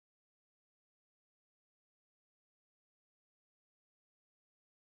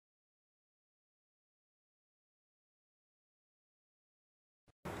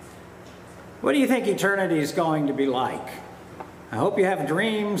What do you think eternity is going to be like? I hope you have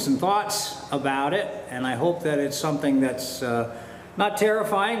dreams and thoughts about it, and I hope that it's something that's not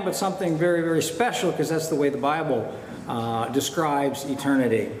terrifying, but something very, very special, because that's the way the Bible describes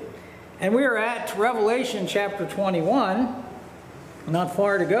eternity. And we are at Revelation chapter 21, not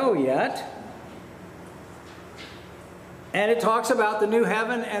far to go yet. And it talks about the new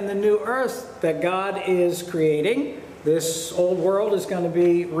heaven and the new earth that God is creating. This old world is going to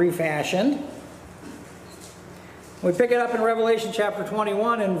be refashioned. We pick it up in Revelation chapter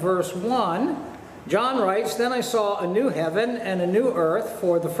 21 and verse 1. John writes, "Then I saw a new heaven and a new earth,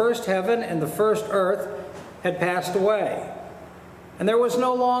 for the first heaven and the first earth had passed away. And there was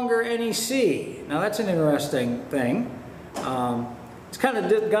no longer any sea." Now that's an interesting thing. It's kind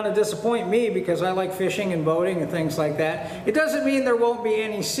of going to disappoint me because I like fishing and boating and things like that. It doesn't mean there won't be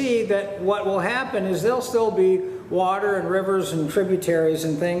any sea. That what will happen is there'll still be water and rivers and tributaries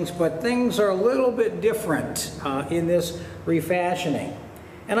and things, but things are a little bit different in this refashioning.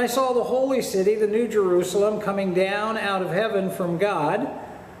 "And I saw the holy city, the new Jerusalem, coming down out of heaven from God,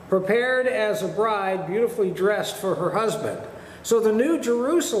 prepared as a bride beautifully dressed for her husband." So the new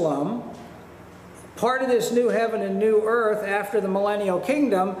Jerusalem, part of this new heaven and new earth after the millennial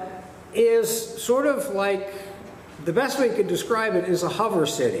kingdom, is sort of like, the best way you could describe it is a hover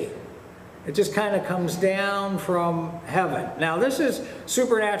city. It just kind of comes down from heaven. Now this is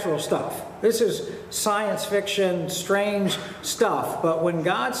supernatural stuff. This is science fiction, strange stuff. But when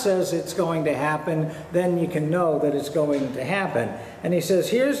God says it's going to happen, then you can know that it's going to happen. And he says,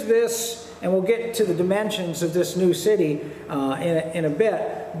 here's this, and we'll get to the dimensions of this new city in a bit.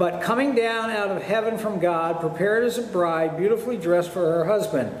 But coming down out of heaven from God, prepared as a bride, beautifully dressed for her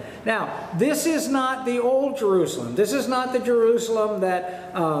husband. Now, this is not the old Jerusalem. This is not the Jerusalem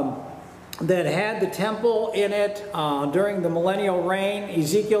that had the temple in it during the millennial reign.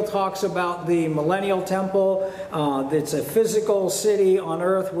 Ezekiel talks about the millennial temple. It's a physical city on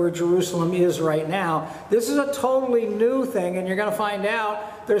earth where Jerusalem is right now. This is a totally new thing, and you're going to find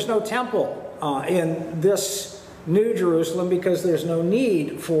out there's no temple in this new Jerusalem because there's no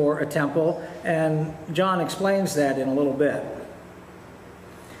need for a temple, and John explains that in a little bit.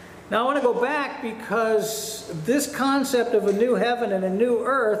 Now I want to go back because this concept of a new heaven and a new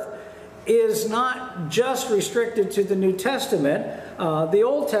earth is not just restricted to the New Testament. The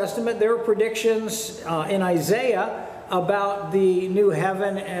Old Testament, there were predictions in Isaiah about the new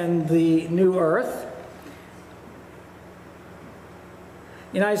heaven and the new earth.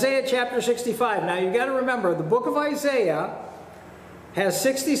 In Isaiah chapter 65, now you've got to remember, the book of Isaiah has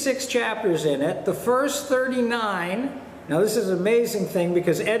 66 chapters in it. The first 39, now this is an amazing thing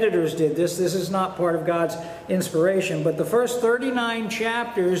because editors did this. This is not part of God's inspiration. But the first 39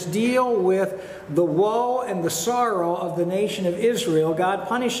 chapters deal with the woe and the sorrow of the nation of Israel, God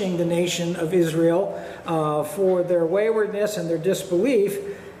punishing the nation of Israel for their waywardness and their disbelief.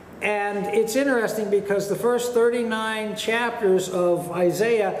 And it's interesting because the first 39 chapters of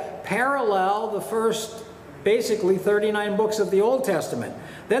Isaiah parallel the first, basically, 39 books of the Old Testament.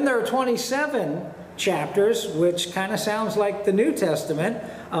 Then there are 27 chapters, which kind of sounds like the New Testament,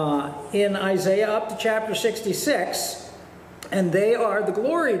 in Isaiah up to chapter 66, and they are the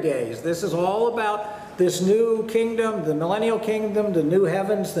glory days. This is all about this new kingdom, the millennial kingdom, the new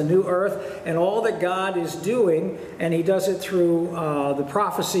heavens, the new earth, and all that God is doing, and he does it through the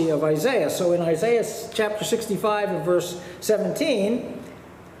prophecy of Isaiah. So in Isaiah chapter 65 and verse 17,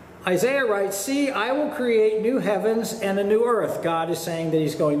 Isaiah writes, "See, I will create new heavens and a new earth." God is saying that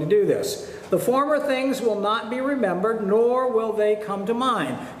he's going to do this. "The former things will not be remembered, nor will they come to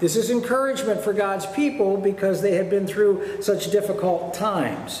mind." This is encouragement for God's people because they have been through such difficult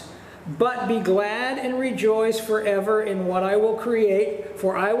times. "But be glad and rejoice forever in what I will create,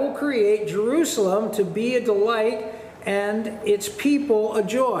 for I will create Jerusalem to be a delight and its people a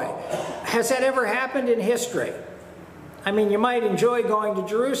joy." Has that ever happened in history? I mean, you might enjoy going to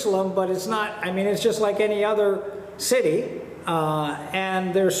Jerusalem, but it's not, I mean, it's just like any other city.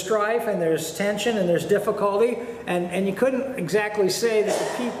 And there's strife and there's tension and there's difficulty. And you couldn't exactly say that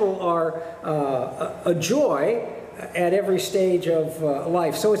the people are a joy at every stage of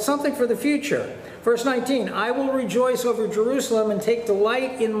life. So it's something for the future. Verse 19, "I will rejoice over Jerusalem and take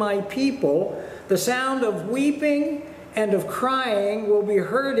delight in my people. The sound of weeping and of crying will be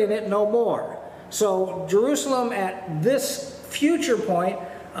heard in it no more." So Jerusalem at this future point,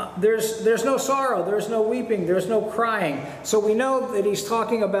 there's no sorrow, there's no weeping, there's no crying. So we know that he's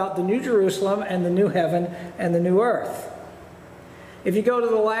talking about the new Jerusalem and the new heaven and the new earth. If you go to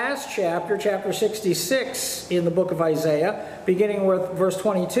the last chapter, chapter 66 in the book of Isaiah, beginning with verse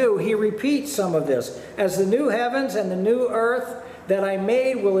 22, he repeats some of this. "As the new heavens and the new earth that I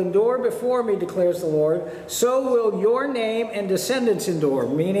made will endure before me, declares the Lord. So will your name and descendants endure,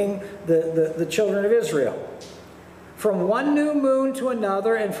 meaning the children of Israel. From one new moon to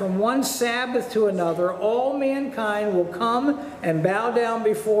another, and from one Sabbath to another, all mankind will come and bow down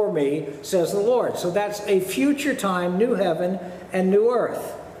before me, says the Lord. So that's a future time, new heaven and new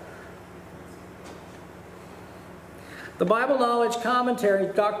earth. The Bible Knowledge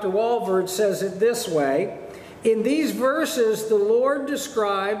Commentary, Dr. Walvoord, says it this way. In these verses, the Lord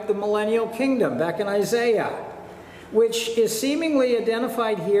described the millennial kingdom, back in Isaiah, which is seemingly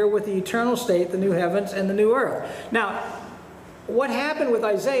identified here with the eternal state, the new heavens and the new earth. Now, what happened with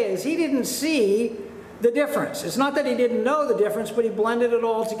Isaiah is he didn't see the difference. It's not that he didn't know the difference, but he blended it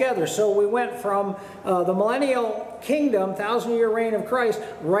all together. So we went from the millennial kingdom, thousand-year reign of Christ,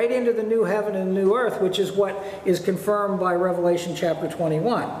 right into the new heaven and new earth, which is what is confirmed by Revelation chapter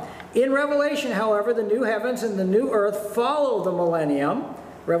 21. In Revelation, however, the new heavens and the new earth follow the millennium.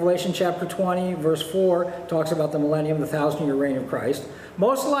 Revelation chapter 20, verse 4, talks about the millennium, the thousand-year reign of Christ.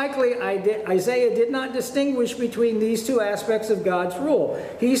 Most likely, Isaiah did not distinguish between these two aspects of God's rule.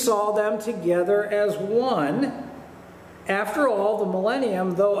 He saw them together as one. After all, the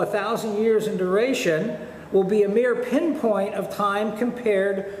millennium, though 1,000 years in duration, will be a mere pinpoint of time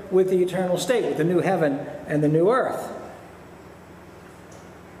compared with the eternal state, with the new heaven and the new earth.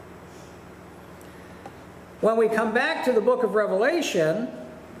 When we come back to the book of Revelation,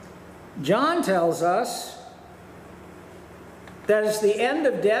 John tells us that it's the end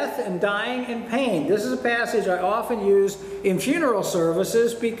of death and dying and pain. This is a passage I often use in funeral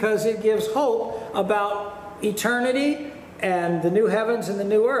services because it gives hope about eternity and the new heavens and the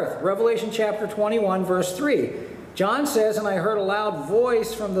new earth. Revelation chapter 21, verse 3. John says, and I heard a loud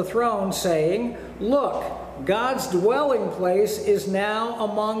voice from the throne saying, look, God's dwelling place is now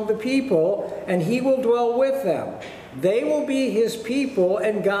among the people, and he will dwell with them. They will be his people,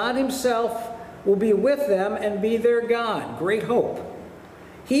 and God himself will be with them and be their God. Great hope.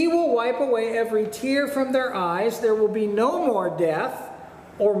 He will wipe away every tear from their eyes. There will be no more death,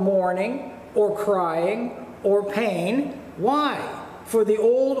 or mourning, or crying, or pain. Why? For the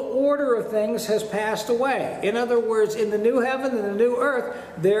old order of things has passed away. In other words, in the new heaven and the new earth,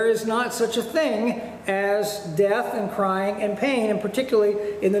 there is not such a thing as death and crying and pain, and particularly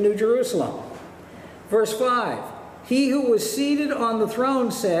in the New Jerusalem. Verse 5. He who was seated on the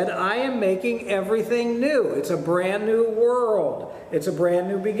throne said, I am making everything new. It's a brand new world. It's a brand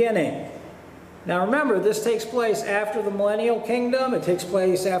new beginning. Now remember, this takes place after the millennial kingdom. It takes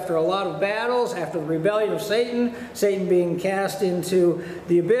place after a lot of battles, after the rebellion of Satan, Satan being cast into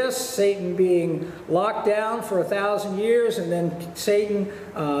the abyss, Satan being locked down for 1,000 years, and then Satan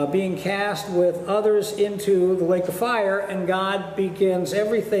being cast with others into the lake of fire, and God begins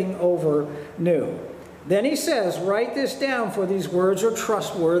everything over new. Then he says, write this down, for these words are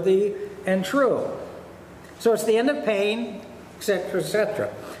trustworthy and true. So it's the end of pain, etc.,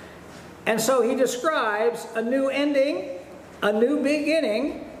 etc. And so he describes a new ending, a new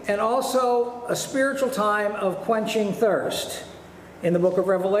beginning, and also a spiritual time of quenching thirst in the book of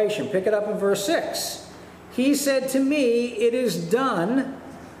Revelation. Pick it up in verse 6. He said to me, it is done.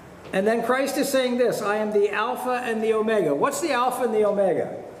 And then Christ is saying this, I am the Alpha and the Omega. What's the Alpha and the Omega?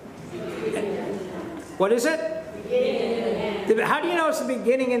 What is it? Beginning and the end. How do you know it's the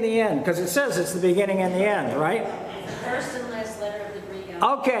beginning and the end? Because it says it's the beginning and the end, right? The first and last letter of the Greek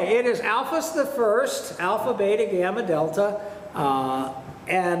alphabet. Okay, it is Alpha's the first, Alpha, Beta, Gamma, Delta,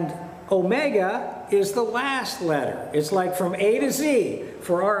 and Omega is the last letter. It's like from A to Z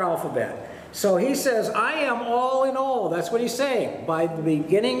for our alphabet. So he says, I am all in all. That's what he's saying. By the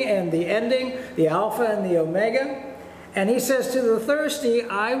beginning and the ending, the Alpha and the Omega. And he says to the thirsty,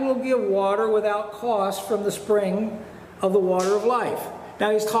 I will give water without cost from the spring of the water of life.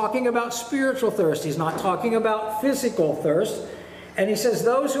 Now he's talking about spiritual thirst. He's not talking about physical thirst. And he says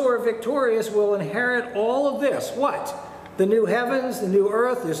those who are victorious will inherit all of this. What? The new heavens, the new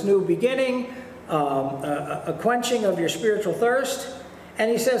earth, this new beginning, a quenching of your spiritual thirst.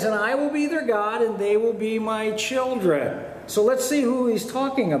 And he says, and I will be their God and they will be my children. So let's see who he's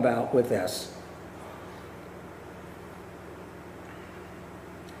talking about with this.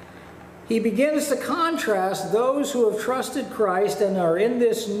 He begins to contrast those who have trusted Christ and are in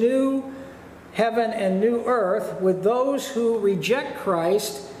this new heaven and new earth with those who reject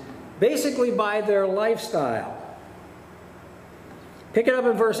Christ basically by their lifestyle. Pick it up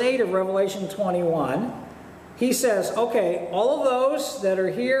in verse 8 of Revelation 21. He says, okay, all of those that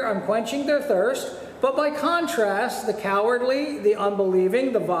are here, I'm quenching their thirst, but by contrast, the cowardly, the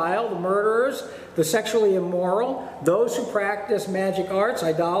unbelieving, the vile, the murderers, the sexually immoral, those who practice magic arts,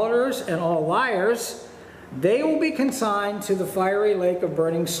 idolaters, and all liars, they will be consigned to the fiery lake of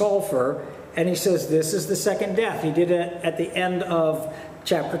burning sulfur. And he says this is the second death. He did it at the end of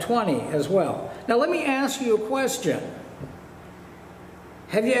chapter 20 as well. Now let me ask you a question.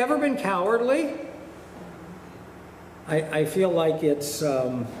 Have you ever been cowardly? I feel like it's,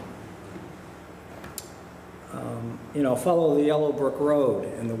 follow the Yellow Brick Road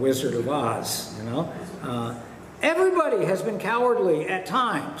in The Wizard of Oz, Everybody has been cowardly at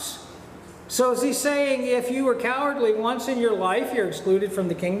times. So is he saying if you were cowardly once in your life, you're excluded from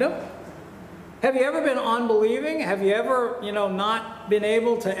the kingdom? Have you ever been unbelieving? Have you ever, not been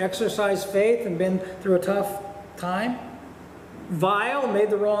able to exercise faith and been through a tough time? Vile, made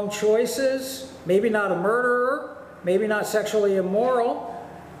the wrong choices, maybe not a murderer, maybe not sexually immoral,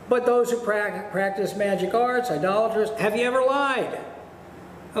 but those who practice magic arts, idolaters. Have you ever lied?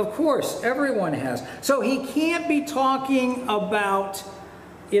 Of course, everyone has. So he can't be talking about,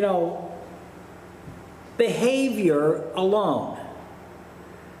 behavior alone.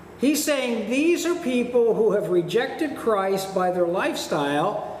 He's saying these are people who have rejected Christ by their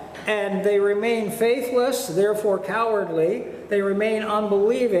lifestyle, and they remain faithless, therefore cowardly. They remain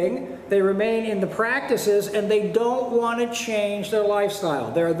unbelieving. They remain in the practices, and they don't want to change their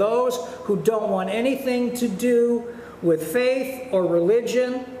lifestyle. There are those who don't want anything to do with faith or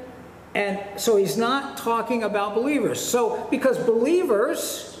religion. And so he's not talking about believers. So, because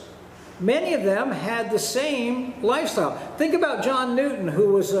believers, many of them had the same lifestyle. Think about John Newton,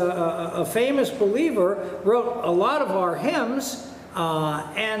 who was a famous believer, wrote a lot of our hymns,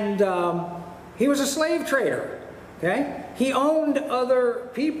 and he was a slave trader. Okay? He owned other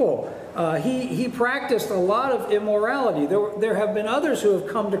people. He practiced a lot of immorality. There have been others who have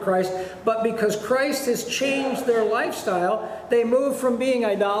come to Christ, but because Christ has changed their lifestyle, they moved from being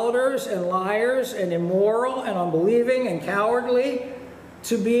idolaters and liars and immoral and unbelieving and cowardly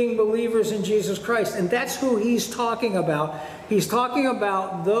to being believers in Jesus Christ. And that's who he's talking about. He's talking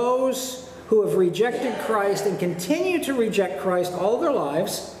about those who have rejected Christ and continue to reject Christ all their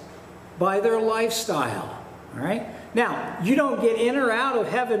lives by their lifestyle. All right? Now, you don't get in or out of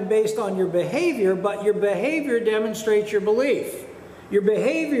heaven based on your behavior, but your behavior demonstrates your belief. Your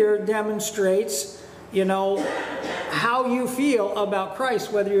behavior demonstrates, how you feel about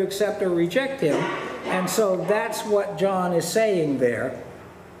Christ, whether you accept or reject him. And so that's what John is saying there.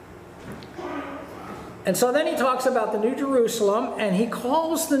 And so then he talks about the New Jerusalem, and he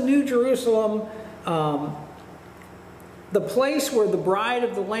calls the New Jerusalem the place where the bride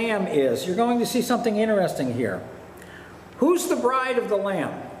of the Lamb is. You're going to see something interesting here. Who's the bride of the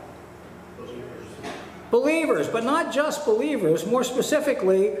Lamb? Believers, but not just believers. More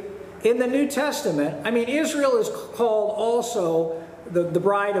specifically, in the New Testament, Israel is called also the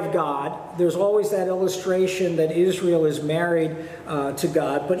bride of God. There's always that illustration that Israel is married to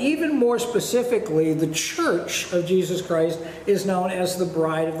God. But even more specifically, the church of Jesus Christ is known as the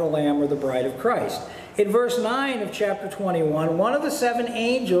bride of the Lamb or the bride of Christ. In verse 9 of chapter 21, one of the 7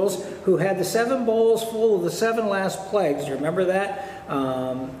 angels who had the 7 bowls full of the 7 last plagues, do you remember that?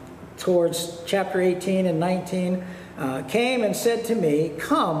 Towards chapter 18 and 19, came and said to me,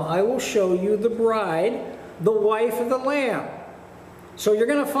 "Come, I will show you the bride, the wife of the Lamb." So you're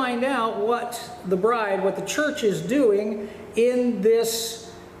going to find out what the bride, what the church is doing in this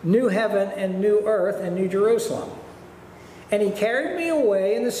new heaven and new earth and New Jerusalem. And he carried me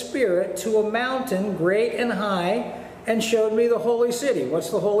away in the Spirit to a mountain great and high and showed me the holy city. What's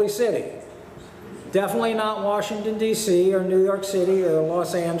the holy city? Definitely not Washington, D.C. or New York City or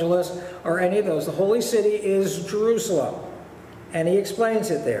Los Angeles or any of those. The holy city is Jerusalem. And he explains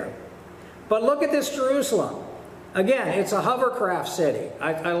it there. But look at this Jerusalem. Again, it's a hovercraft city.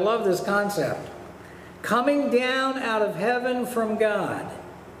 I love this concept. Coming down out of heaven from God.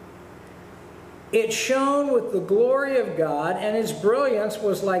 It shone with the glory of God, and its brilliance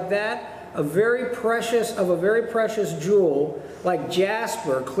was like that of a very precious jewel, like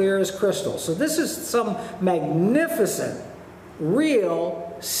jasper, clear as crystal. So this is some magnificent,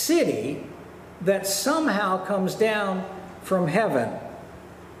 real city that somehow comes down from heaven.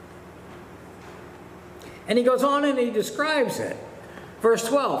 And he goes on and he describes it. Verse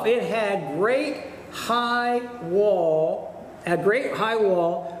 12, it had a great high wall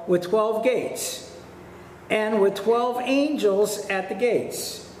with 12 gates, and with 12 angels at the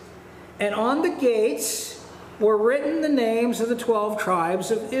gates. And on the gates were written the names of the 12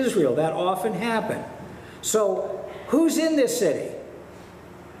 tribes of Israel. That often happened. So, who's in this city?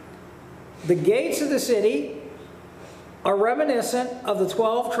 The gates of the city are reminiscent of the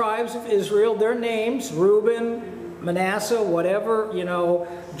 12 tribes of Israel. Their names, Reuben, Manasseh, whatever,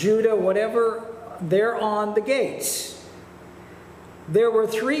 Judah, whatever, they're on the gates. There were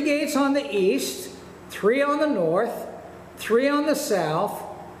 3 gates on the east, 3 on the north, 3 on the south,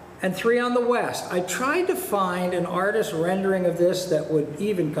 and 3 on the west. I tried to find an artist rendering of this that would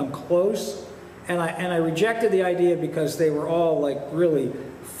even come close, and I rejected the idea because they were all like really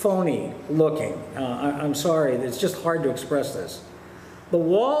phony looking. I'm sorry, it's just hard to express this. The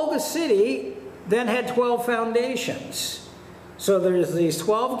wall of the city then had 12 foundations. So there's these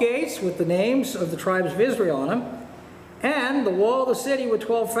 12 gates with the names of the tribes of Israel on them, and the wall of the city with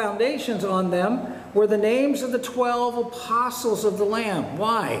 12 foundations on them were the names of the 12 apostles of the Lamb.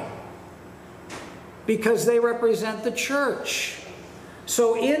 Why? Because they represent the church.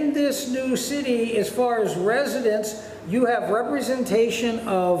 So in this new city, as far as residents, you have representation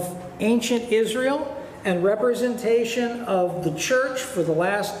of ancient Israel and representation of the church for the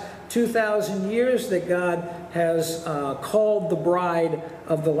last 2,000 years that God has called the bride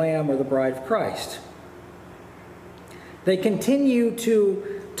of the Lamb, or the bride of Christ. They continue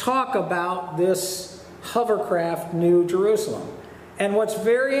to talk about this hovercraft, New Jerusalem. And what's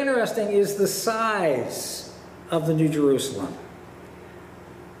very interesting is the size of the New Jerusalem.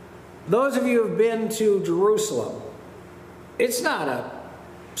 Those of you who have been to Jerusalem, it's not a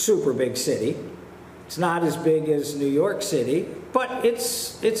super big city. It's not as big as New York City, but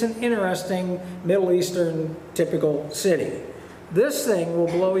it's an interesting Middle Eastern typical city. This thing will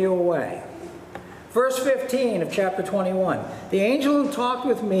blow you away. Verse 15 of chapter 21. The angel who talked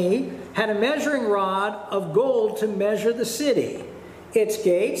with me had a measuring rod of gold to measure the city, its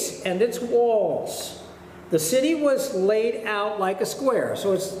gates and its walls. The city was laid out like a square,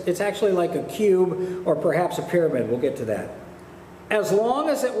 so it's actually like a cube or perhaps a pyramid. We'll get to that. As long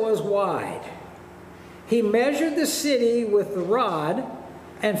as it was wide. He measured the city with the rod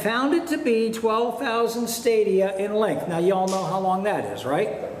and found it to be 12,000 stadia in length. Now you all know how long that is,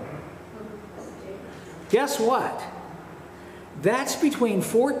 right? Guess what? That's between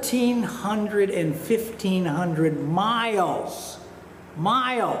 1,400 and 1,500 miles.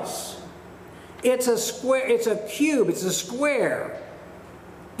 Miles. It's a square, it's a cube, it's a square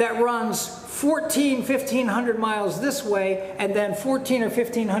that runs 1,500 miles this way and then 1,400 or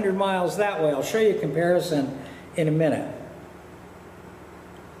 1,500 miles that way. I'll show you a comparison in a minute.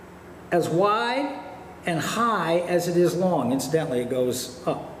 As wide and high as it is long. Incidentally, it goes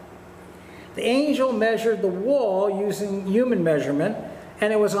up. The angel measured the wall using human measurement,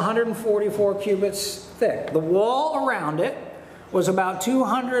 and it was 144 cubits thick. The wall around it was about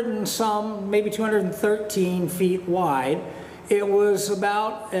 200 and some, maybe 213 feet wide. It was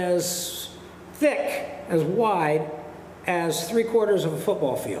about as thick, as wide, as 3/4 of a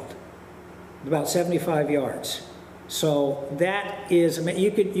football field, about 75 yards. So that is,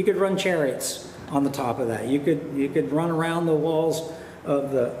 you could run chariots on the top of that. You could run around the walls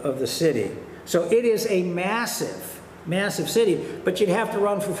of the city. So it is a massive, massive city, but you'd have to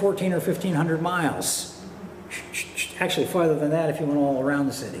run for 1,400 or 1,500 miles. Actually, farther than that if you went all around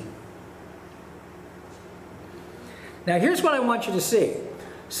the city. Now, here's what I want you to see.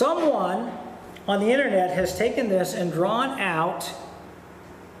 Someone on the internet has taken this and drawn out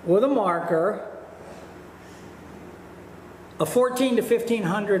with a marker a 1,400 to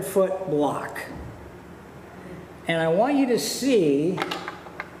 1,500 foot block. And I want you to see,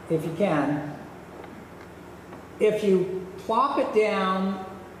 if you can, if you plop it down,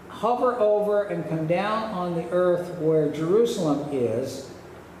 hover over and come down on the earth where Jerusalem is,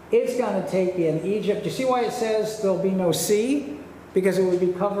 it's going to take in Egypt. Do you see why it says there'll be no sea? Because it would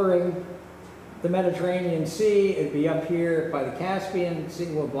be covering the Mediterranean Sea. It'd be up here by the Caspian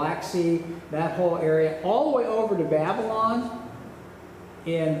Sea, or Black Sea, that whole area, all the way over to Babylon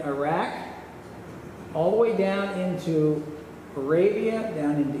in Iraq, all the way down into Arabia,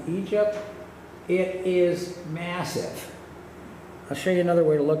 down into Egypt. It is massive. I'll show you another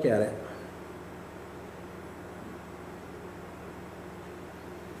way to look at it.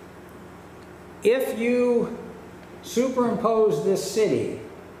 If you superimpose this city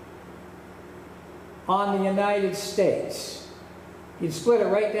on the United States, you'd split it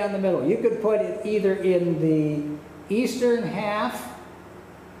right down the middle. You could put it either in the eastern half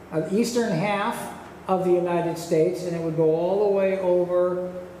of the United States, and it would go all the way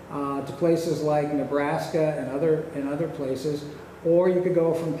over to places like Nebraska and other places, or you could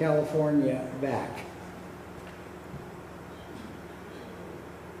go from California back.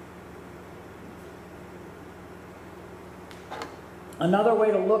 Another way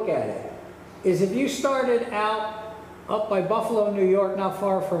to look at it is if you started out up by Buffalo, New York, not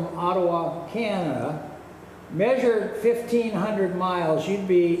far from Ottawa, Canada, measured 1,500 miles,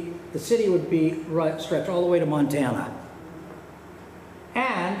 the city would be stretched all the way to Montana.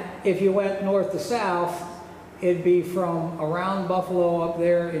 And if you went north to south, it'd be from around Buffalo up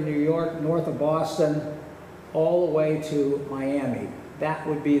there in New York, north of Boston, all the way to Miami. That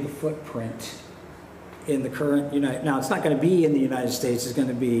would be the footprint in the current United. Now, it's not going to be in the United States. It's going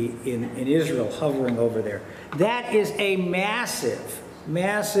to be in Israel, hovering over there. That is a massive,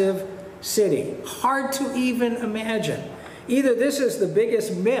 massive city. Hard to even imagine. Either this is the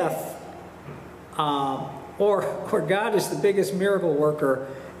biggest myth, or God is the biggest miracle worker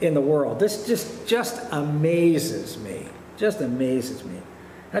in the world. This just amazes me. Just amazes me.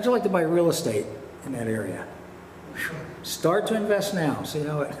 How'd you like to buy real estate in that area? Start to invest now. See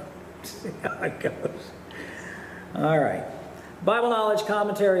how it goes. All right. Bible knowledge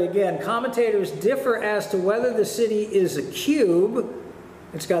commentary again. Commentators differ as to whether the city is a cube,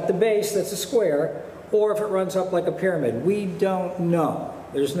 it's got the base that's a square, or if it runs up like a pyramid. We don't know.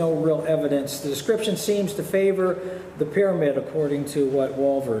 There's no real evidence. The description seems to favor the pyramid according to what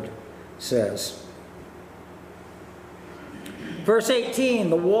Walvoord says. Verse 18,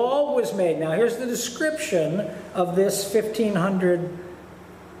 the wall was made. Now here's the description of this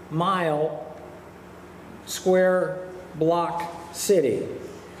 1,500-mile square block city.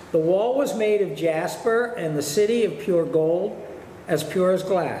 The wall was made of jasper and the city of pure gold, as pure as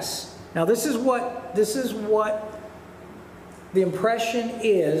glass. Now this is what the impression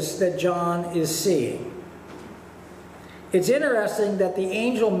is that John is seeing. It's interesting that the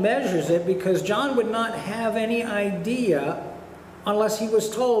angel measures it, because John would not have any idea unless he was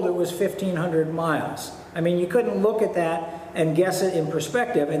told it was 1,500 miles. I mean, you couldn't look at that and guess it in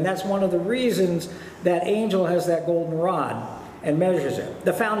perspective, and that's one of the reasons that angel has that golden rod and measures it.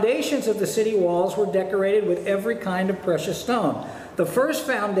 The foundations of the city walls were decorated with every kind of precious stone. The first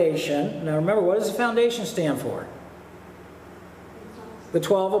foundation, now remember, what does the foundation stand for? The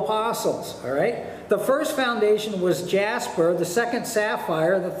 12 apostles, all right? The first foundation was jasper, the second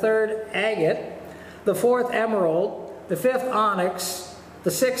sapphire, the third agate, the fourth emerald, the fifth onyx,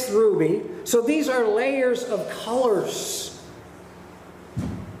 the sixth ruby. So these are layers of colors.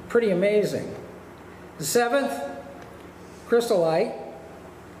 Pretty amazing. The seventh, chrysolite,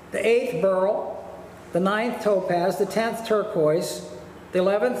 the eighth, beryl, the ninth, topaz, the 10th, turquoise, the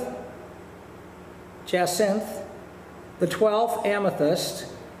 11th, jacinth, the 12th, amethyst.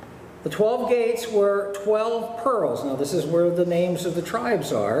 The 12 gates were 12 pearls. Now this is where the names of the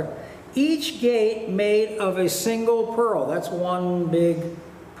tribes are. Each gate made of a single pearl. That's one big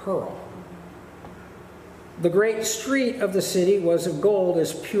pearl. The great street of the city was of gold,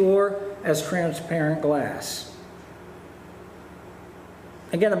 as pure as transparent glass.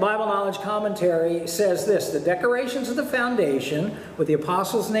 Again, the Bible Knowledge Commentary says this: the decorations of the foundation, with the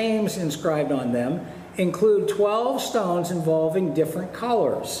apostles' names inscribed on them, include 12 stones involving different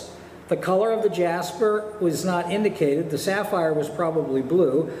colors. The color of the jasper was not indicated. The sapphire was probably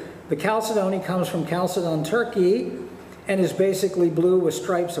blue. The chalcedony comes from Chalcedon, Turkey, and is basically blue with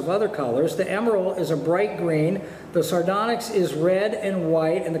stripes of other colors. The emerald is a bright green. The sardonyx is red and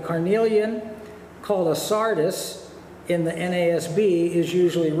white, and the carnelian, called a sardis in the NASB, is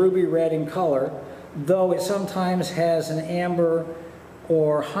usually ruby red in color, though it sometimes has an amber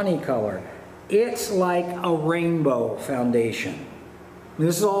or honey color. It's like a rainbow foundation. And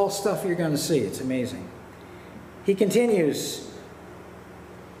this is all stuff you're going to see. It's amazing. He continues,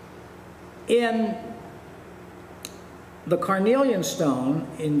 in the carnelian stone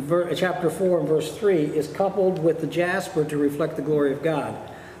in chapter 4 and verse 3 is coupled with the jasper to reflect the glory of God.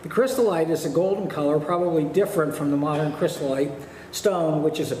 The chrysolite is a golden color, probably different from the modern chrysolite stone,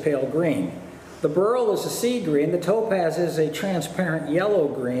 which is a pale green. The beryl is a sea green. The topaz is a transparent yellow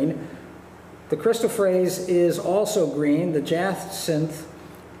green. The chrysoprase is also green. The jacinth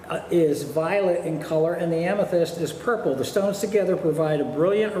is violet in color, and the amethyst is purple. The stones together provide a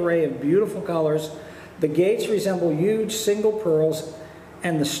brilliant array of beautiful colors. The gates resemble huge single pearls,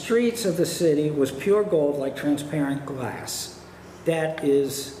 and the streets of the city was pure gold like transparent glass. That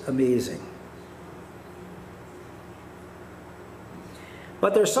is amazing.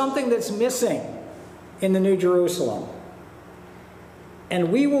 But there's something that's missing in the New Jerusalem.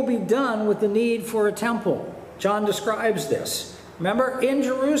 And we will be done with the need for a temple. John describes this. Remember, in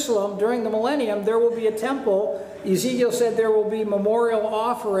Jerusalem, during the millennium, there will be a temple. Ezekiel said there will be memorial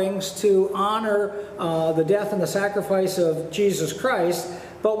offerings to honor the death and the sacrifice of Jesus Christ.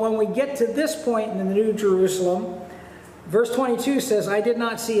 But when we get to this point in the New Jerusalem, verse 22 says, I did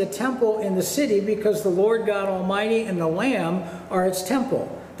not see a temple in the city, because the Lord God Almighty and the Lamb are its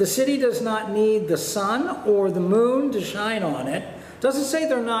temple. The city does not need the sun or the moon to shine on it. Doesn't say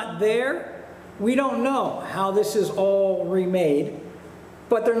they're not there. We don't know how this is all remade,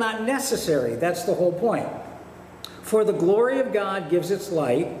 but they're not necessary. That's the whole point. For the glory of God gives its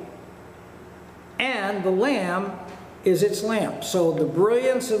light, and the Lamb is its lamp. So the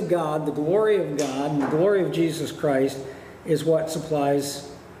brilliance of God, the glory of God, and the glory of Jesus Christ is what supplies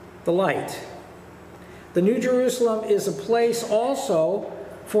the light. The New Jerusalem is a place also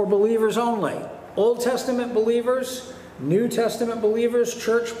for believers only. Old Testament believers, New Testament believers,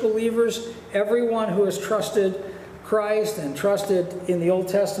 church believers, everyone who has trusted Christ and trusted in the Old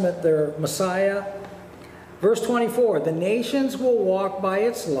Testament their Messiah. Verse 24, the nations will walk by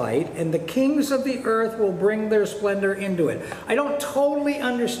its light, and the kings of the earth will bring their splendor into it. I don't totally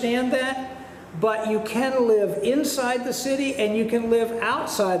understand that, but you can live inside the city and you can live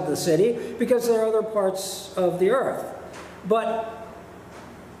outside the city because there are other parts of the earth. But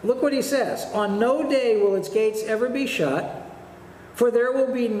look what he says. On no day will its gates ever be shut, for there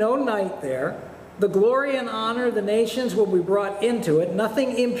will be no night there. The glory and honor of the nations will be brought into it.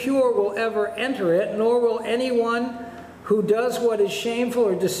 Nothing impure will ever enter it, nor will anyone who does what is shameful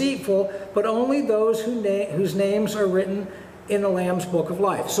or deceitful, but only those whose names are written in the Lamb's Book of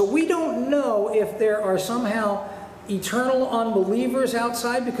Life. So we don't know if there are somehow eternal unbelievers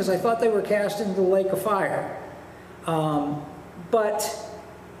outside, because I thought they were cast into the lake of fire. But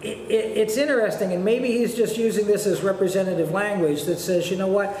it's interesting, and maybe he's just using this as representative language that says, you know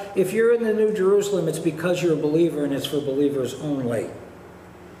what, if you're in the New Jerusalem, it's because you're a believer and it's for believers only.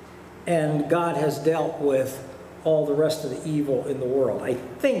 And God has dealt with all the rest of the evil in the world. I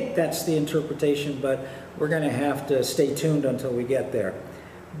think that's the interpretation, but we're going to have to stay tuned until we get there.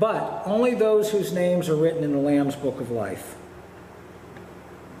 But only those whose names are written in the Lamb's Book of Life.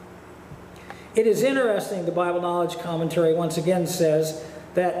 It is interesting, the Bible Knowledge Commentary once again says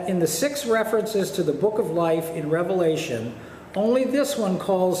that in the 6 references to the Book of Life in Revelation, only this one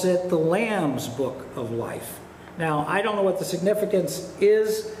calls it the Lamb's Book of Life. Now, I don't know what the significance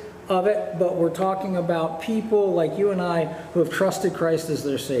is of it, but we're talking about people like you and I who have trusted Christ as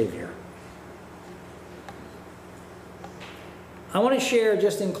their Savior. I want to share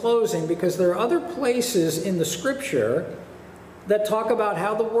just in closing, because there are other places in the Scripture that talk about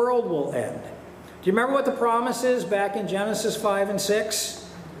how the world will end. Do you remember what the promise is back in Genesis 5 and 6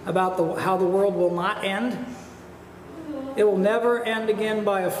 about how the world will not end? It will never end again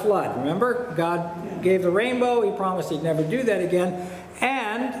by a flood. Remember, God gave the rainbow. He promised he'd never do that again.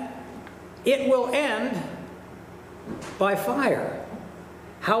 And it will end by fire.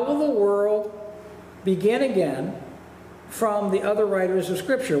 How will the world begin again from the other writers of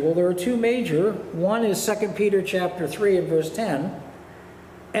Scripture? Well, there are 2 major. One is 2 Peter chapter 3 and verse 10.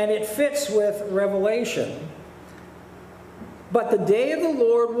 And it fits with Revelation. But the day of the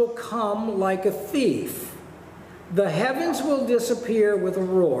Lord will come like a thief. The heavens will disappear with a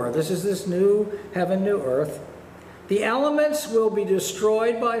roar. This is this new heaven, new earth. The elements will be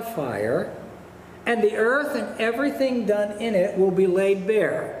destroyed by fire, and the earth and everything done in it will be laid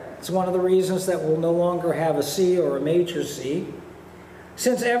bare. It's one of the reasons that we'll no longer have a sea or a major sea.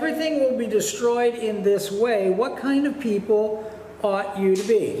 Since everything will be destroyed in this way, what kind of people ought you to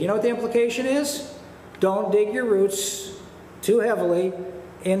be? You know what the implication is? Don't dig your roots too heavily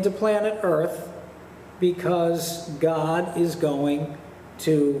into planet Earth, because God is going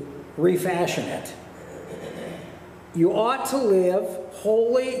to refashion it. You ought to live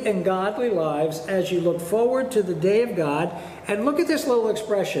holy and godly lives as you look forward to the day of God. And look at this little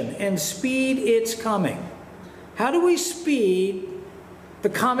expression, and speed its coming. How do we speed the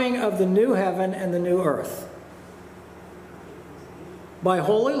coming of the new heaven and the new earth? By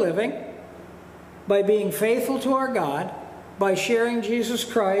holy living, by being faithful to our God, by sharing Jesus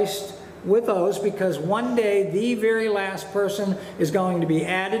Christ with those, because one day the very last person is going to be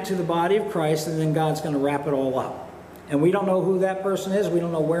added to the body of Christ, and then God's going to wrap it all up. And we don't know who that person is. We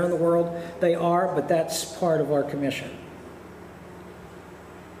don't know where in the world they are, but that's part of our commission.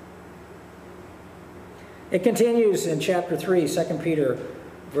 It continues in chapter 3, 2 Peter,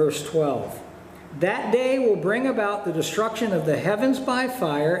 verse 12. That day will bring about the destruction of the heavens by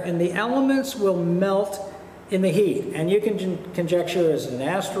fire, and the elements will melt in the heat. And you can conjecture as an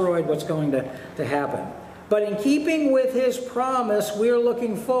asteroid what's going to happen. But in keeping with his promise, we're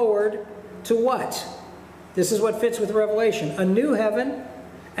looking forward to what? This is what fits with Revelation. A new heaven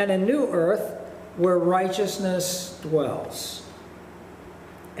and a new earth where righteousness dwells.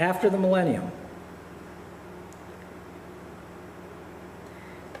 After the millennium.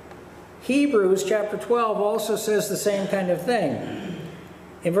 Hebrews chapter 12 also says the same kind of thing.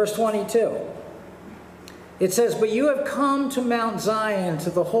 In verse 22, it says, "But you have come to Mount Zion, to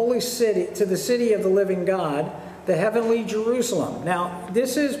the holy city, to the city of the living God, the heavenly Jerusalem." Now,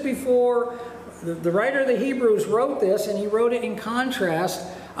 this is before the writer of the Hebrews wrote this, and he wrote it in contrast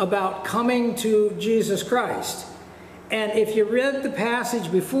about coming to Jesus Christ. And if you read the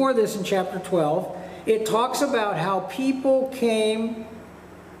passage before this in chapter 12, it talks about how people came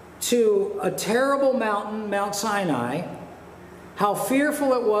to a terrible mountain, Mount Sinai, how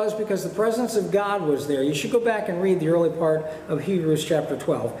fearful it was because the presence of God was there. You should go back and read the early part of Hebrews chapter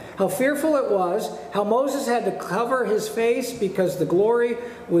 12. How fearful it was, how Moses had to cover his face because the glory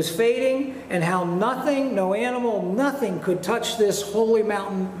was fading, and how nothing, no animal, nothing could touch this holy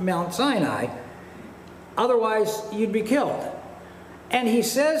mountain, Mount Sinai. Otherwise, you'd be killed. And he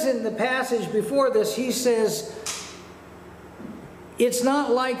says in the passage before this, he says, it's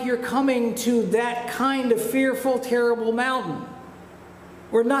not like you're coming to that kind of fearful, terrible mountain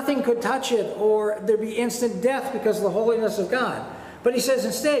where nothing could touch it or there'd be instant death because of the holiness of God. But he says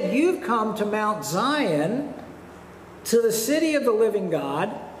instead, you've come to Mount Zion, to the city of the living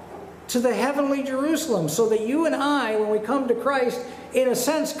God, to the heavenly Jerusalem, so that you and I, when we come to Christ, in a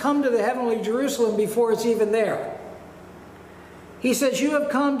sense, come to the heavenly Jerusalem before it's even there. He says, you have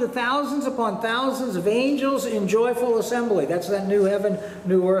come to thousands upon thousands of angels in joyful assembly. That's that new heaven,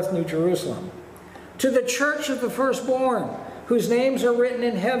 new earth, new Jerusalem. To the church of the firstborn, whose names are written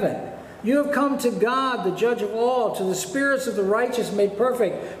in heaven. You have come to God, the judge of all, to the spirits of the righteous made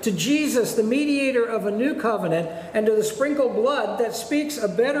perfect, to Jesus, the mediator of a new covenant, and to the sprinkled blood that speaks a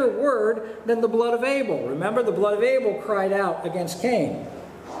better word than the blood of Abel. Remember, the blood of Abel cried out against Cain.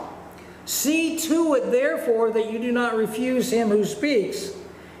 See to it, therefore, that you do not refuse him who speaks.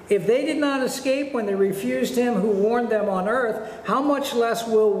 If they did not escape when they refused him who warned them on earth, how much less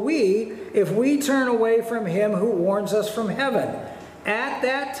will we if we turn away from him who warns us from heaven? At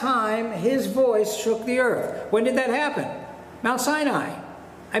that time, his voice shook the earth. When did that happen? Mount Sinai.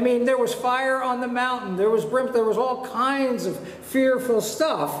 I mean, there was fire on the mountain. There was brimstone. There was all kinds of fearful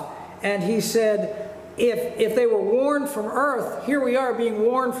stuff. And he said, if they were warned from earth, here we are being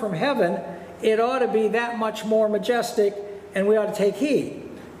warned from heaven, it ought to be that much more majestic, and we ought to take heed.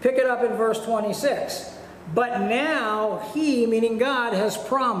 Pick it up in verse 26. But now he, meaning God, has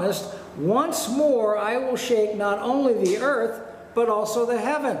promised, once more I will shake not only the earth, but also the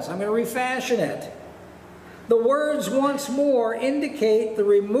heavens. I'm going to refashion it. The words once more indicate the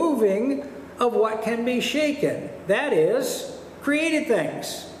removing of what can be shaken. That is, created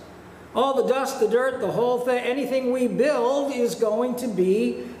things. All the dust, the dirt, the whole thing, anything we build is going to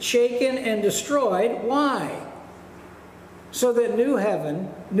be shaken and destroyed. Why? So that new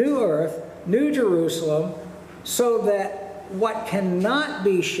heaven, new earth, new Jerusalem, so that what cannot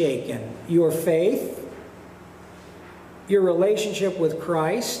be shaken, your faith, your relationship with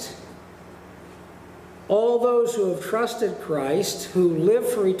Christ, all those who have trusted Christ, who live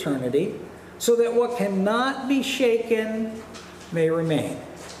for eternity, so that what cannot be shaken may remain.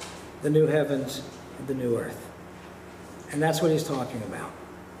 The new heavens and the new earth. And that's what he's talking about.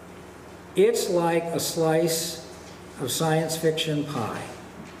 It's like a slice of science fiction pie.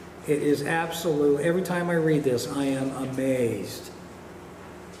 It is absolute. Every time I read this, I am amazed.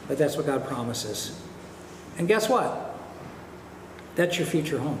 But that's what God promises. And guess what? That's your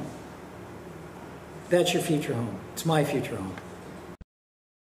future home. That's your future home. It's my future home.